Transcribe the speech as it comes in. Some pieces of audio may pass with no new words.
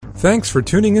Thanks for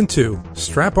tuning into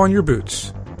Strap On Your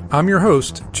Boots. I'm your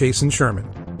host, Jason Sherman.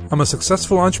 I'm a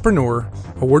successful entrepreneur,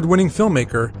 award-winning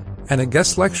filmmaker, and a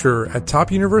guest lecturer at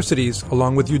top universities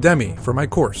along with Udemy for my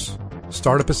course,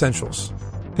 Startup Essentials.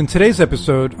 In today's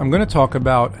episode, I'm going to talk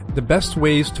about the best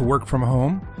ways to work from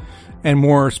home, and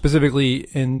more specifically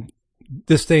in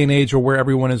this day and age where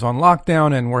everyone is on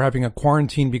lockdown and we're having a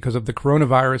quarantine because of the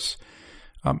coronavirus,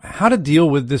 how to deal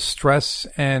with this stress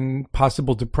and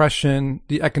possible depression,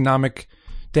 the economic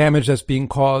damage that's being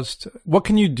caused. What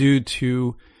can you do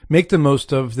to make the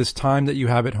most of this time that you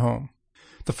have at home?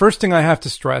 The first thing I have to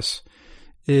stress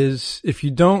is if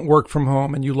you don't work from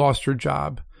home and you lost your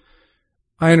job,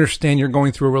 I understand you're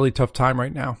going through a really tough time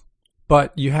right now,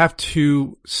 but you have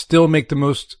to still make the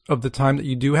most of the time that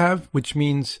you do have, which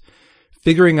means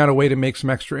figuring out a way to make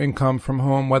some extra income from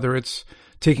home, whether it's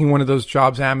taking one of those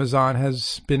jobs Amazon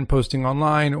has been posting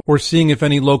online, or seeing if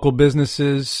any local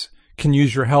businesses can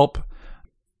use your help.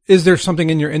 Is there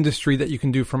something in your industry that you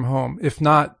can do from home? If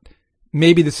not,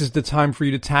 maybe this is the time for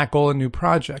you to tackle a new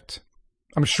project.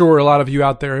 I'm sure a lot of you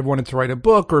out there have wanted to write a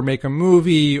book or make a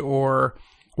movie or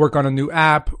work on a new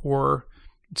app or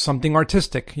something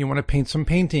artistic. You want to paint some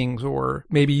paintings, or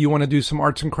maybe you want to do some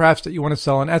arts and crafts that you want to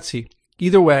sell on Etsy.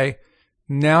 Either way,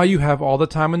 now you have all the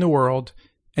time in the world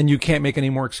and you can't make any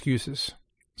more excuses.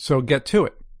 So get to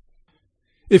it.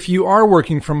 If you are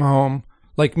working from home,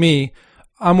 like me,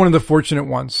 I'm one of the fortunate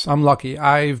ones. I'm lucky.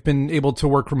 I've been able to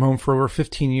work from home for over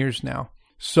 15 years now.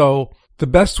 So the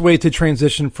best way to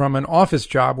transition from an office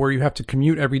job where you have to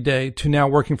commute every day to now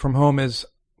working from home is,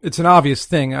 it's an obvious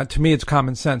thing. To me, it's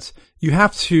common sense. You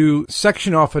have to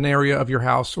section off an area of your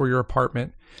house or your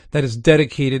apartment that is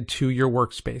dedicated to your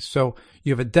workspace. So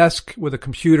you have a desk with a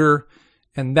computer,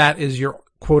 and that is your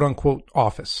quote-unquote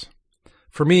office.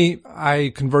 For me,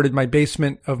 I converted my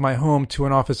basement of my home to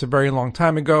an office a very long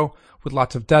time ago with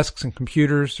lots of desks and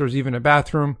computers. There's even a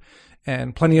bathroom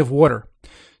and plenty of water.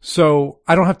 So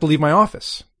I don't have to leave my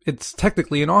office. It's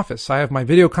technically an office. I have my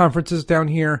video conferences down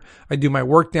here. I do my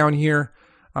work down here.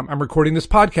 I'm recording this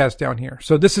podcast down here.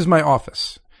 So this is my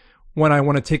office. When I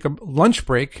want to take a lunch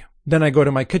break, then I go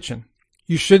to my kitchen.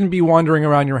 You shouldn't be wandering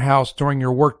around your house during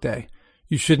your workday.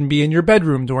 You shouldn't be in your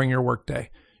bedroom during your workday.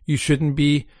 You shouldn't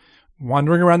be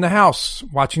wandering around the house,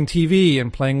 watching TV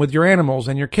and playing with your animals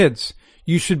and your kids.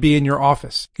 You should be in your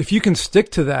office. If you can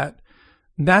stick to that,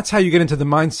 that's how you get into the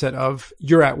mindset of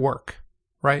you're at work,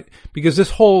 right? Because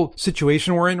this whole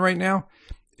situation we're in right now,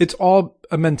 it's all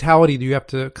a mentality that you have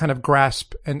to kind of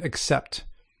grasp and accept.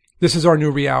 This is our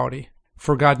new reality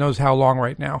for God knows how long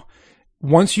right now.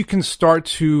 Once you can start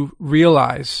to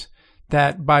realize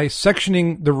that by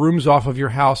sectioning the rooms off of your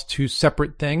house to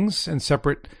separate things and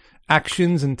separate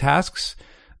actions and tasks,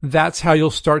 that's how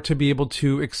you'll start to be able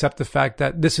to accept the fact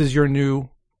that this is your new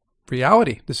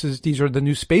reality. These are the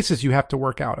new spaces you have to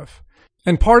work out of.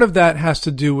 And part of that has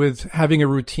to do with having a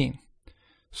routine.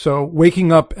 So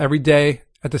waking up every day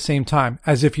at the same time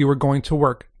as if you were going to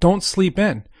work. Don't sleep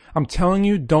in. I'm telling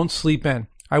you, don't sleep in.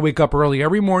 I wake up early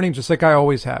every morning just like I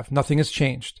always have. Nothing has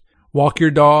changed. Walk your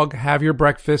dog, have your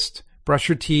breakfast, brush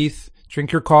your teeth,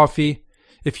 drink your coffee.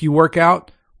 If you work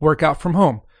out from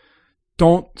home.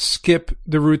 Don't skip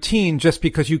the routine just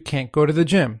because you can't go to the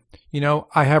gym. You know,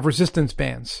 I have resistance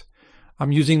bands.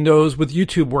 I'm using those with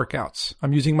YouTube workouts.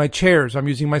 I'm using my chairs. I'm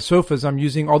using my sofas. I'm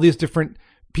using all these different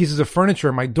pieces of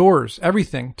furniture, my doors,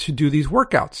 everything to do these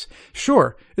workouts.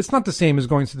 Sure, it's not the same as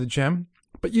going to the gym,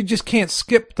 but you just can't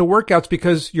skip the workouts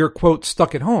because you're, quote,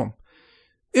 stuck at home.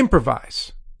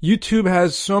 Improvise. YouTube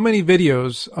has so many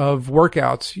videos of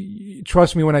workouts.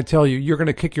 Trust me when I tell you, you're going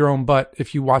to kick your own butt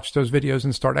if you watch those videos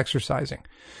and start exercising.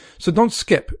 So don't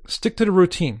skip. Stick to the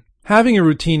routine. Having a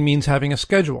routine means having a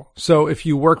schedule. So if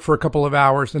you work for a couple of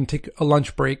hours, then take a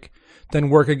lunch break, then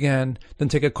work again, then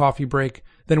take a coffee break,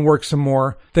 then work some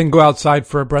more, then go outside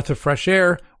for a breath of fresh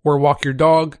air or walk your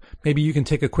dog. Maybe you can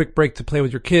take a quick break to play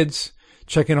with your kids,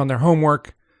 check in on their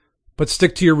homework, but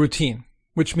stick to your routine,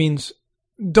 which means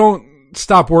don't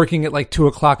stop working at like 2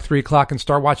 o'clock, 3 o'clock and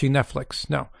start watching Netflix.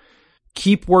 No.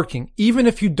 Keep working. Even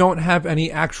if you don't have any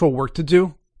actual work to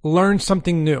do, learn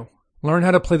something new. Learn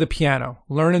how to play the piano.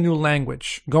 Learn a new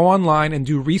language. Go online and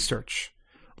do research.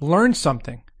 Learn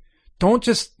something. Don't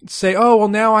just say, oh, well,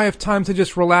 now I have time to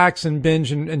just relax and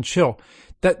binge and chill.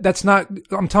 That's not,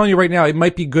 I'm telling you right now, it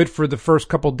might be good for the first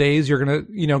couple days. You're going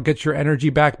to, get your energy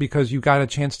back because you got a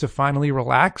chance to finally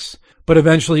relax. But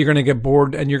eventually you're going to get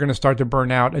bored and you're going to start to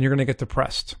burn out and you're going to get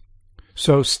depressed.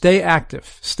 So stay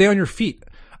active. Stay on your feet.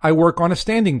 I work on a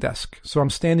standing desk, so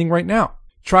I'm standing right now.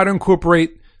 Try to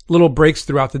incorporate little breaks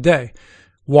throughout the day.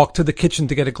 Walk to the kitchen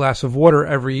to get a glass of water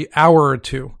every hour or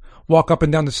two. walk up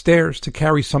and down the stairs to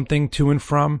carry something to and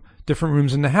from different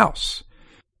rooms in the house.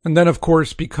 And then, of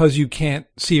course, because you can't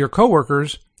see your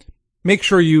coworkers, make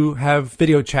sure you have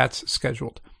video chats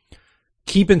scheduled.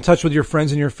 Keep in touch with your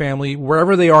friends and your family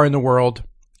wherever they are in the world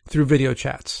through video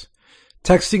chats.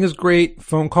 Texting is great.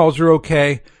 Phone calls are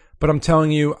okay. But I'm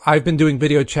telling you, I've been doing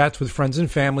video chats with friends and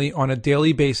family on a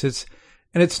daily basis.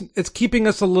 And it's keeping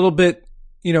us a little bit,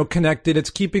 connected. It's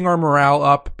keeping our morale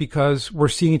up because we're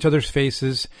seeing each other's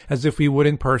faces as if we would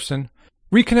in person.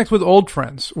 Reconnect with old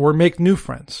friends or make new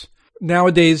friends.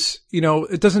 Nowadays,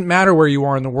 it doesn't matter where you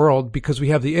are in the world because we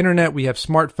have the internet, we have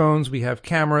smartphones, we have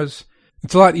cameras.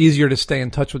 It's a lot easier to stay in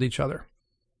touch with each other.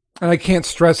 And I can't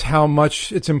stress how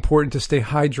much it's important to stay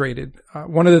hydrated.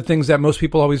 One of the things that most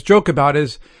people always joke about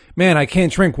is, man, I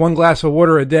can't drink 1 glass of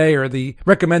water a day or the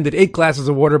recommended 8 glasses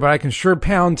of water, but I can sure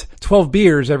pound 12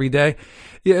 beers every day.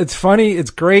 Yeah, it's funny,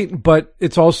 it's great, but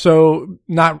it's also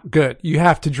not good. You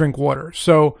have to drink water.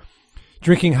 So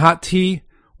drinking hot tea,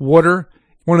 water.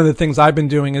 One of the things I've been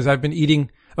doing is I've been eating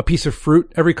a piece of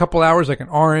fruit every couple hours, like an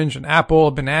orange, an apple,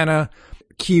 a banana,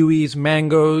 kiwis,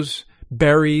 mangoes,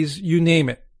 berries, you name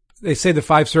it. They say the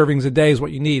 5 servings a day is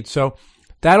what you need. So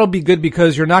that'll be good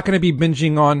because you're not going to be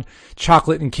binging on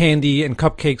chocolate and candy and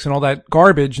cupcakes and all that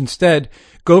garbage. Instead,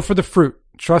 go for the fruit.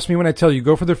 Trust me when I tell you,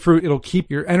 go for the fruit. It'll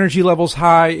keep your energy levels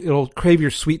high. It'll crave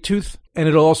your sweet tooth. And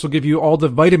it'll also give you all the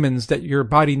vitamins that your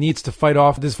body needs to fight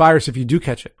off this virus if you do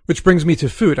catch it. Which brings me to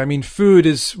food. I mean, food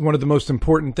is one of the most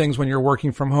important things when you're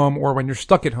working from home or when you're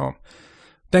stuck at home.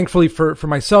 Thankfully for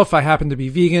myself, I happen to be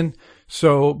vegan.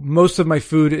 So most of my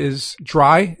food is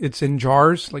dry. It's in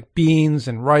jars like beans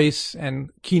and rice and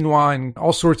quinoa and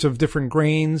all sorts of different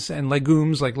grains and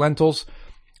legumes like lentils.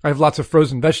 I have lots of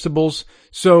frozen vegetables.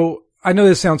 So I know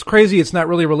this sounds crazy. It's not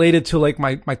really related to like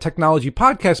my technology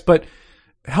podcast, but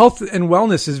health and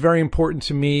wellness is very important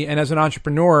to me. And as an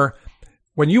entrepreneur,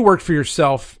 when you work for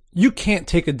yourself, you can't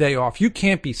take a day off. You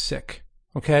can't be sick.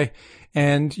 Okay.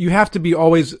 And you have to be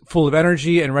always full of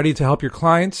energy and ready to help your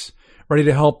clients, ready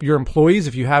to help your employees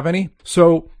if you have any.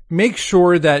 So make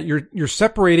sure that you're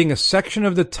separating a section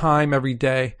of the time every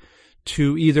day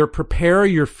to either prepare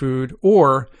your food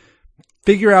or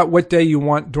figure out what day you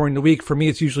want during the week. For me,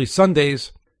 it's usually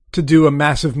Sundays to do a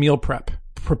massive meal prep.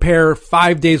 Prepare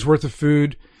 5 days worth of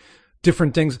food,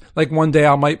 different things. Like one day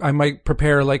I might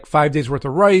prepare like 5 days worth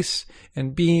of rice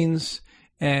and beans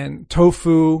and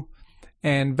tofu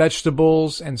and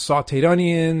vegetables and sauteed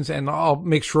onions, and I'll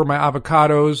make sure my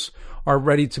avocados are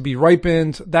ready to be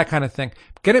ripened, that kind of thing.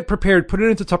 Get it prepared, put it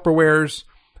into Tupperwares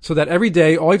so that every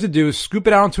day all you have to do is scoop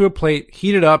it out onto a plate,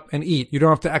 heat it up, and eat. You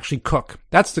don't have to actually cook.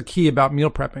 That's the key about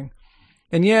meal prepping.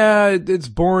 And yeah, it's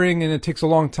boring and it takes a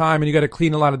long time and you got to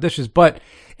clean a lot of dishes, but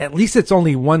at least it's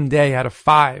only 1 day out of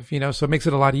 5, so it makes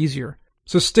it a lot easier.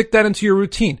 So stick that into your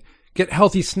routine. Get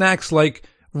healthy snacks like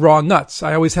raw nuts.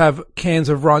 I always have cans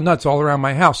of raw nuts all around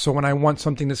my house. So when I want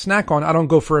something to snack on, I don't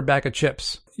go for a bag of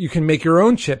chips. You can make your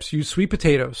own chips. Use sweet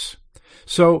potatoes.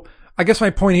 So I guess my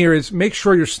point here is make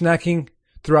sure you're snacking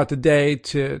throughout the day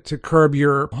to curb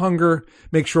your hunger.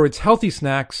 Make sure it's healthy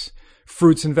snacks,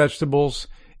 fruits and vegetables.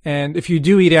 And if you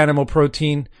do eat animal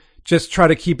protein, just try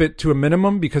to keep it to a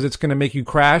minimum because it's going to make you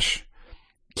crash.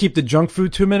 Keep the junk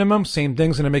food to a minimum. Same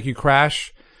thing's going to make you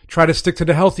crash. Try to stick to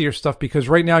the healthier stuff because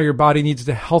right now your body needs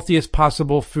the healthiest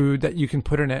possible food that you can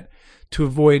put in it to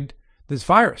avoid this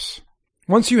virus.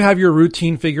 Once you have your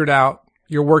routine figured out,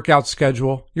 your workout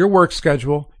schedule, your work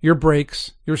schedule, your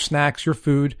breaks, your snacks, your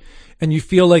food, and you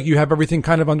feel like you have everything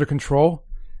kind of under control,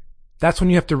 that's when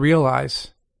you have to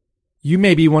realize you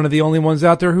may be one of the only ones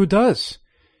out there who does.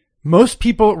 Most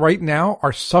people right now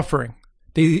are suffering.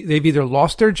 They've either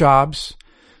lost their jobs,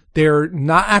 they're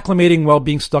not acclimating well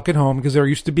being stuck at home because they're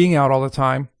used to being out all the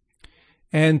time.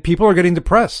 And people are getting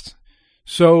depressed.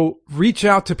 So reach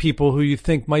out to people who you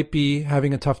think might be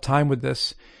having a tough time with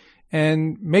this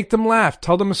and make them laugh.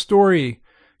 Tell them a story.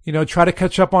 Try to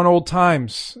catch up on old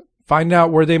times. Find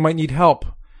out where they might need help.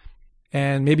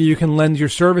 And maybe you can lend your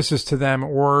services to them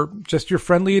or just your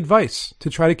friendly advice to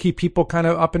try to keep people kind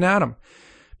of up and at them.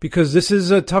 Because this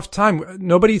is a tough time.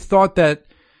 Nobody thought that,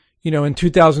 in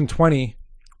 2020,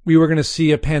 we were going to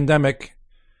see a pandemic,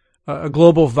 a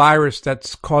global virus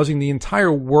that's causing the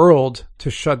entire world to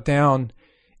shut down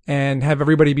and have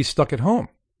everybody be stuck at home.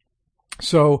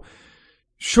 So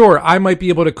sure, I might be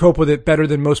able to cope with it better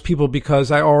than most people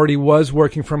because I already was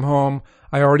working from home.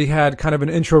 I already had kind of an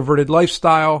introverted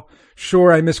lifestyle.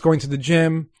 Sure, I miss going to the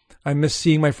gym. I miss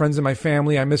seeing my friends and my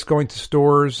family. I miss going to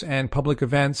stores and public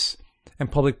events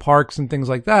and public parks and things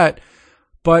like that.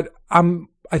 But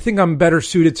I think I'm better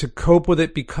suited to cope with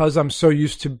it because I'm so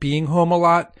used to being home a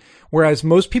lot, whereas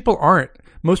most people aren't.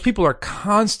 Most people are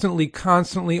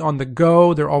constantly on the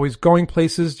go. They're always going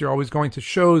places. They're always going to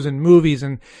shows and movies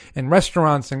and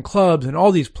restaurants and clubs and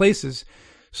all these places.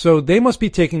 So they must be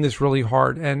taking this really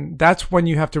hard. And that's when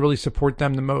you have to really support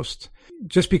them the most.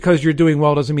 Just because you're doing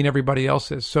well doesn't mean everybody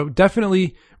else is. So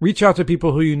definitely reach out to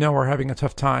people who you know are having a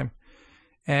tough time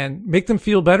and make them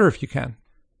feel better if you can.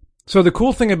 So the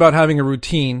cool thing about having a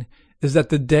routine is that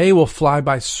the day will fly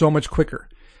by so much quicker,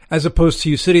 as opposed to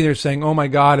you sitting there saying, oh my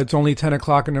God, it's only 10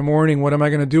 o'clock in the morning. What am I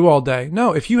going to do all day?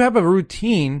 No, if you have a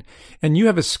routine and you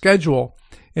have a schedule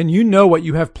and you know what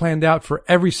you have planned out for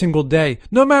every single day,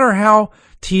 no matter how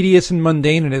tedious and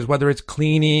mundane it is, whether it's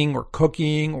cleaning or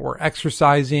cooking or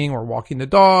exercising or walking the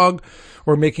dog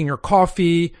or making your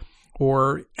coffee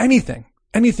or anything,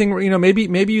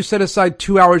 maybe you set aside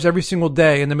 2 hours every single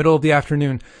day in the middle of the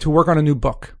afternoon to work on a new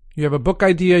book. You have a book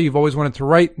idea you've always wanted to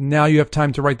write. Now you have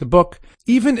time to write the book.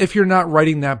 Even if you're not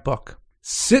writing that book,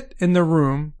 sit in the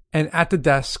room and at the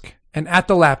desk and at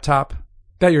the laptop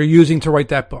that you're using to write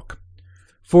that book.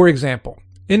 For example,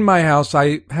 in my house,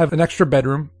 I have an extra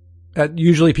bedroom that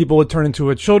usually people would turn into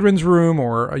a children's room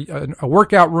or a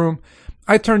workout room.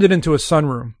 I turned it into a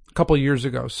sunroom a couple of years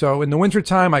ago. So in the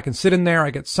wintertime, I can sit in there.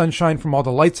 I get sunshine from all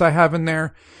the lights I have in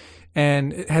there.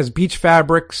 And it has beach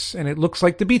fabrics and it looks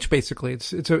like the beach basically.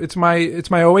 It's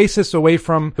my oasis away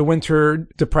from the winter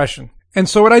depression. And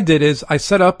so what I did is I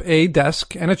set up a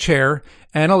desk and a chair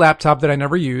and a laptop that I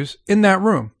never use in that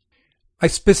room. I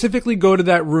specifically go to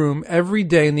that room every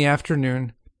day in the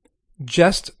afternoon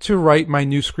just to write my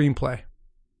new screenplay.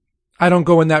 I don't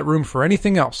go in that room for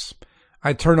anything else.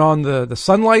 I turn on the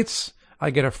sunlights. I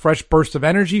get a fresh burst of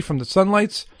energy from the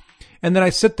sunlights. And then I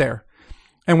sit there.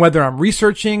 And whether I'm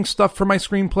researching stuff for my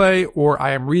screenplay or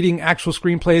I am reading actual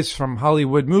screenplays from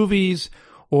Hollywood movies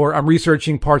or I'm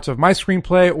researching parts of my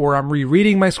screenplay or I'm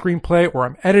rereading my screenplay or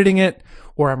I'm editing it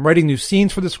or I'm writing new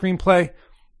scenes for the screenplay,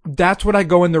 that's what I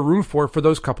go in the room for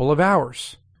those couple of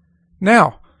hours.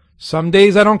 Now, some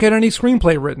days I don't get any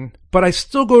screenplay written, but I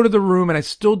still go to the room and I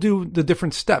still do the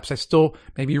different steps. I still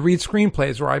maybe read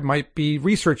screenplays or I might be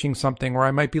researching something or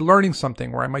I might be learning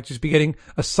something or I might just be getting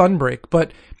a sun break.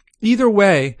 But either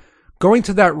way, going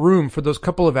to that room for those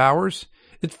couple of hours,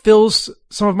 it fills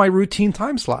some of my routine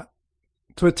time slot.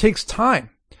 So it takes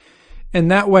time. And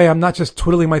that way I'm not just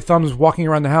twiddling my thumbs walking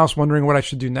around the house wondering what I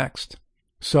should do next.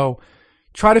 So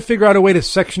try to figure out a way to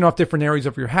section off different areas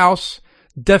of your house.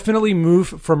 Definitely move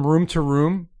from room to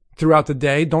room throughout the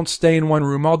day. Don't stay in one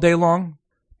room all day long.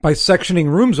 By sectioning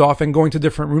rooms off and going to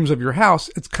different rooms of your house,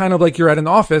 it's kind of like you're at an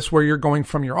office where you're going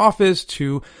from your office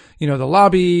to, the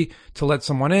lobby to let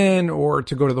someone in or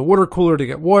to go to the water cooler to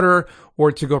get water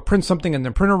or to go print something in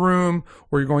the printer room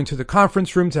or you're going to the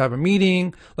conference room to have a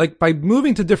meeting. Like by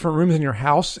moving to different rooms in your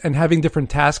house and having different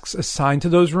tasks assigned to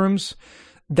those rooms,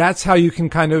 that's how you can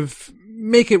kind of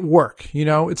make it work.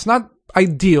 It's not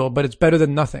ideal, but it's better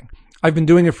than nothing. I've been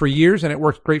doing it for years and it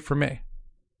works great for me.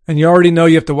 And you already know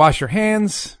you have to wash your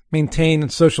hands, maintain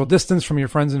social distance from your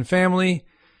friends and family.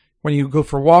 When you go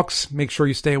for walks, make sure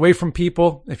you stay away from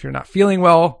people. If you're not feeling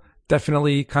well,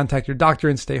 definitely contact your doctor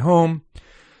and stay home.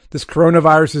 This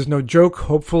coronavirus is no joke.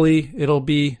 Hopefully it'll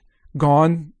be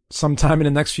gone sometime in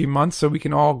the next few months so we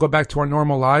can all go back to our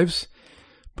normal lives.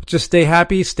 But just stay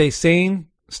happy, stay sane,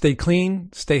 stay clean,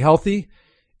 stay healthy,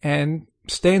 and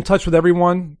stay in touch with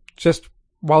everyone. Just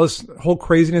while this whole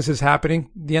craziness is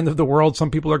happening, the end of the world, some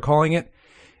people are calling it.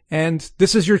 And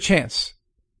this is your chance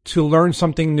to learn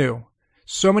something new.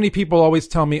 So many people always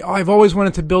tell me, I've always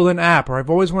wanted to build an app, or I've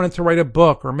always wanted to write a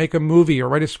book, or make a movie, or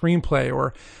write a screenplay,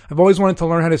 or I've always wanted to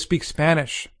learn how to speak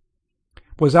Spanish.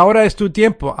 Pues ahora es tu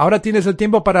tiempo. Ahora tienes el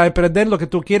tiempo para aprender lo que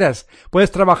tú quieras.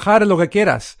 Puedes trabajar en lo que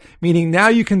quieras. Meaning now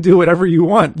you can do whatever you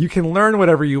want. You can learn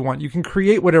whatever you want. You can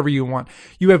create whatever you want.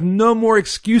 You have no more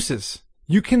excuses.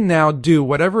 You can now do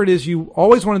whatever it is you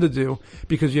always wanted to do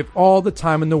because you have all the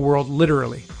time in the world,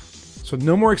 literally. So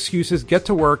no more excuses. Get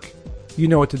to work. You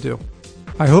know what to do.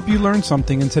 I hope you learned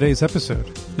something in today's episode.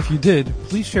 If you did,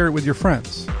 please share it with your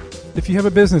friends. If you have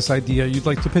a business idea you'd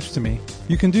like to pitch to me,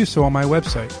 you can do so on my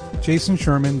website,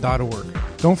 jasonsherman.org.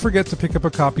 Don't forget to pick up a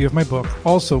copy of my book,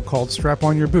 also called Strap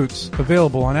On Your Boots,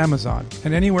 available on Amazon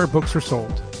and anywhere books are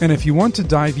sold. And if you want to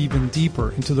dive even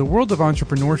deeper into the world of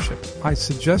entrepreneurship, I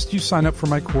suggest you sign up for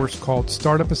my course called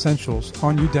Startup Essentials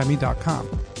on Udemy.com.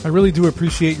 I really do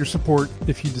appreciate your support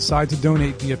if you decide to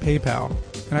donate via PayPal,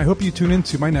 and I hope you tune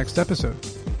into my next episode.